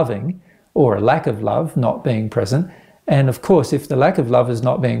that's loving, or a lack of love not being present. And of course, if the lack of love is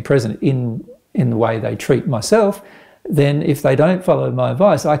not being present in the way they treat myself, then if they don't follow my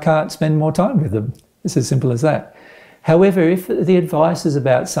advice, I can't spend more time with them. It's as simple as that. However, if the advice is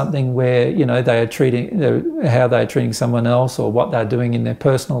about something where, you know, how they're treating someone else or what they're doing in their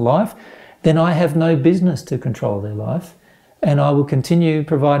personal life, then I have no business to control their life, and I will continue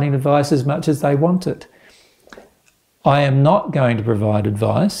providing advice as much as they want it. I am not going to provide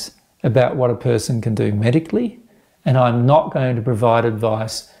advice about what a person can do medically, and I'm not going to provide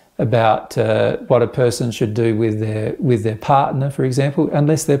advice about what a person should do with their partner, for example,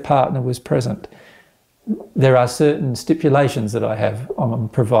 unless their partner was present. There are certain stipulations that I have on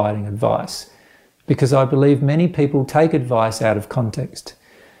providing advice, because I believe many people take advice out of context.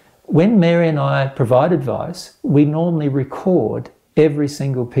 When Mary and I provide advice, we normally record every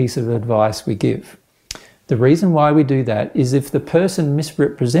single piece of advice we give. The reason why we do that is if the person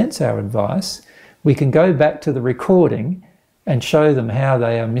misrepresents our advice, we can go back to the recording and show them how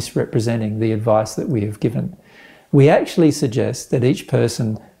they are misrepresenting the advice that we have given. We actually suggest that each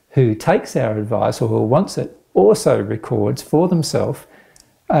person who takes our advice or who wants it also records for themselves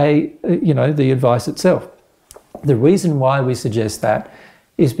the advice itself. The reason why we suggest that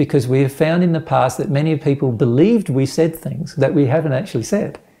is because we have found in the past that many people believed we said things that we haven't actually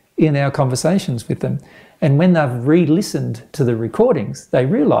said in our conversations with them. And when they've re-listened to the recordings, they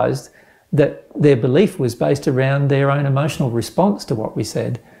realised that their belief was based around their own emotional response to what we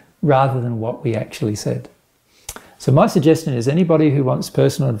said rather than what we actually said. So my suggestion is anybody who wants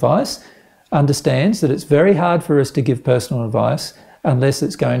personal advice understands that it's very hard for us to give personal advice unless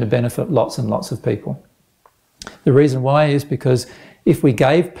it's going to benefit lots and lots of people. The reason why is because if we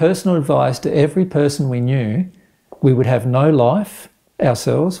gave personal advice to every person we knew, we would have no life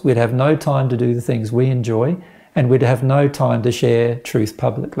ourselves, we'd have no time to do the things we enjoy, and we'd have no time to share truth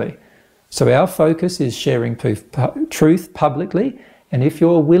publicly. So our focus is sharing truth publicly, and if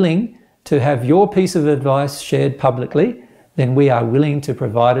you're willing to have your piece of advice shared publicly, then we are willing to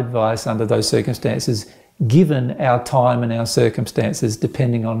provide advice under those circumstances, given our time and our circumstances,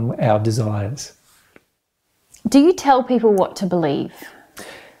 depending on our desires. Do you tell people what to believe?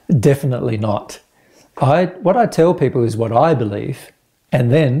 Definitely not. What I tell people is what I believe,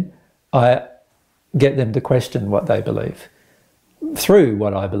 and then I get them to question what they believe through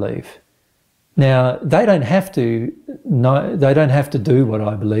what I believe. Now, they don't have to do what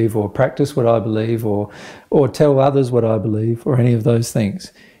I believe or practice what I believe or tell others what I believe or any of those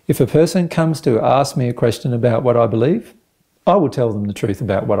things. If a person comes to ask me a question about what I believe, I will tell them the truth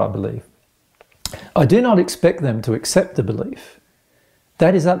about what I believe. I do not expect them to accept the belief.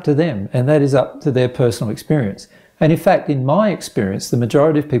 That is up to them, and that is up to their personal experience. And in fact, in my experience, the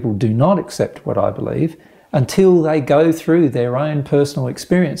majority of people do not accept what I believe until they go through their own personal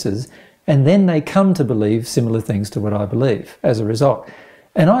experiences, and then they come to believe similar things to what I believe as a result.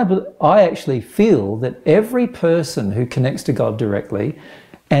 And I actually feel that every person who connects to God directly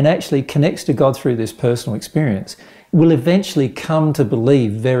and actually connects to God through this personal experience will eventually come to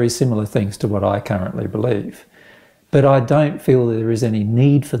believe very similar things to what I currently believe. But I don't feel that there is any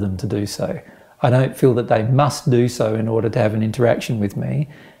need for them to do so. I don't feel that they must do so in order to have an interaction with me.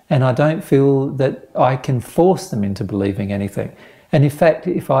 And I don't feel that I can force them into believing anything. And in fact,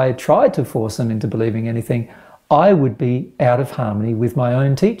 if I tried to force them into believing anything, I would be out of harmony with my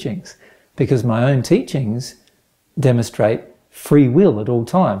own teachings, because my own teachings demonstrate free will at all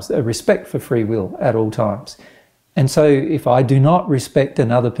times, a respect for free will at all times. And so if I do not respect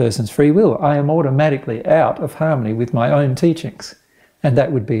another person's free will, I am automatically out of harmony with my own teachings. And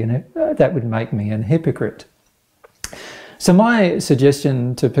that would make me an hypocrite. So my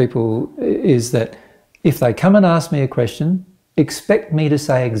suggestion to people is that if they come and ask me a question, expect me to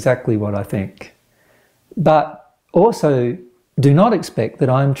say exactly what I think. But also do not expect that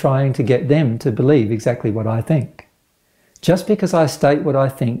I'm trying to get them to believe exactly what I think. Just because I state what I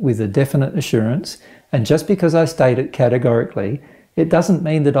think with a definite assurance, and just because I state it categorically, it doesn't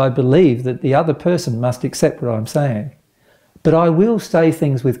mean that I believe that the other person must accept what I'm saying. But I will say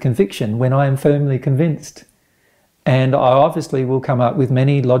things with conviction when I am firmly convinced. And I obviously will come up with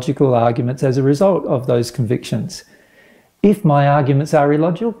many logical arguments as a result of those convictions. If my arguments are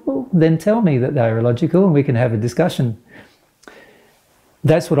illogical, then tell me that they are illogical and we can have a discussion.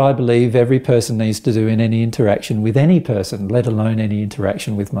 That's what I believe every person needs to do in any interaction with any person, let alone any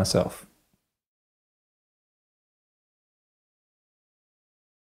interaction with myself.